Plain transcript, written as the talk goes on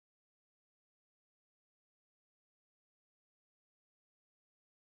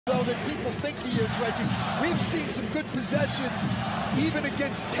defense, Reggie. We've seen some good possessions even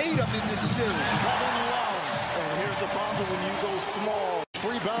against Tatum in this series. Kevin Love. And here's the problem when you go small.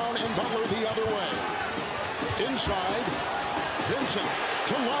 Rebound and Butler the other way. Inside, Vincent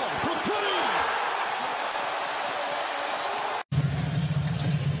to Love for three.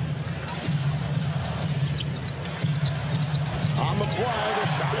 On the fly, the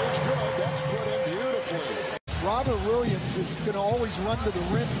shot is good. That's put in beautifully. Robert Williams is going to always run to the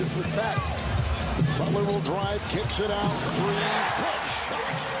rim to protect. Butler will drive, kicks it out. Three. Good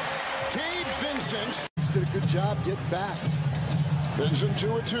shot. Gabe Vincent. He's did a good job getting back. Vincent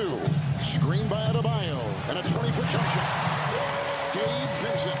 2-2. Screen by Adebayo. And a 20-foot jump shot. Gabe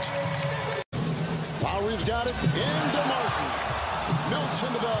Vincent. Lowry's got it. Into Martin. Melts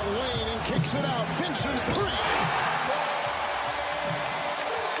into the lane and kicks it out. Vincent three.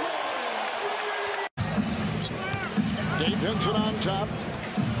 Gabe Vincent on top.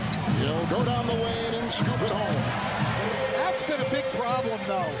 He'll go down the lane and scoop it home. That's been a big problem,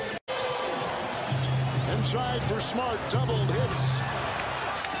 though. Inside for Smart, doubled hits.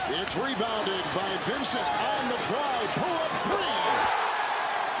 It's rebounded by Vincent on the drive. Pull-up three.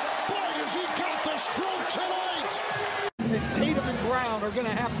 Boy, has he got the stroke tonight. And Tatum and Brown are going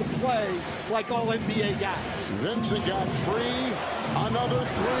to have to play like all NBA guys. Vincent got free. Another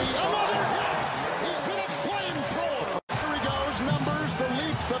three. Another hit. He's been a flamethrower. Here he goes. Numbers, the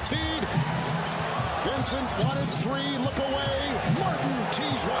leap, the feed. Vincent wanted three. Look away. Martin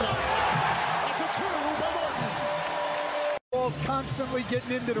tees one up. That's a two by Martin. Ball's constantly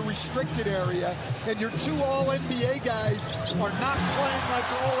getting into the restricted area, and your two All-NBA guys are not playing like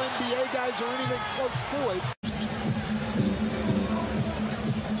All-NBA guys or anything close to it.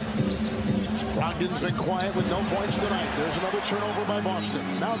 Brogdon's been quiet with no points tonight. There's another turnover by Boston.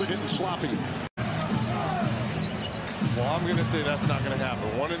 Now they're getting sloppy. Well, I'm going to say that's not going to happen.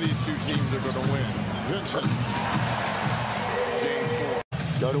 One of these two teams are going to win. Vincent. Game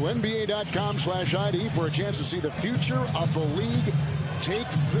 4. Go to NBA.com/ID for a chance to see the future of the league take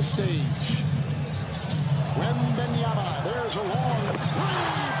the stage. Wembanyama, there's a long three.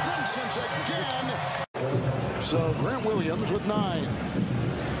 Vincent again. So Grant Williams with 9.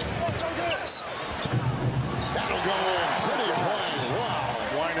 That'll go in. Pretty play.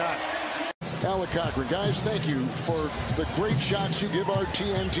 Wow. Why not? Alec Cochran, guys, thank you for the great shots you give our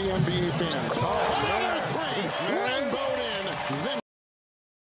TNT NBA fans. Oh, another three. Rainbowed in. Vincent.